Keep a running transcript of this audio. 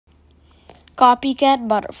Copycat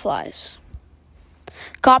butterflies.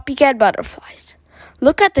 Copycat butterflies.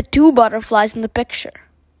 Look at the two butterflies in the picture.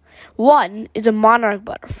 One is a monarch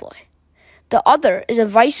butterfly. The other is a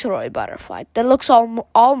viceroy butterfly that looks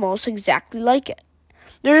almost exactly like it.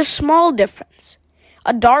 There's a small difference.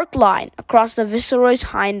 A dark line across the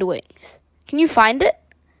viceroy's hind wings. Can you find it?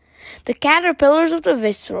 The caterpillars of the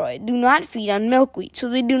viceroy do not feed on milkweed, so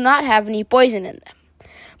they do not have any poison in them.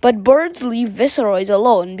 But birds leave viceroys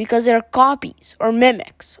alone because they are copies or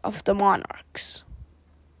mimics of the monarchs.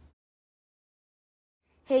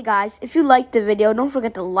 Hey guys, if you liked the video, don't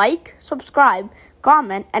forget to like, subscribe,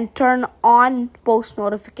 comment, and turn on post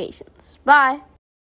notifications. Bye!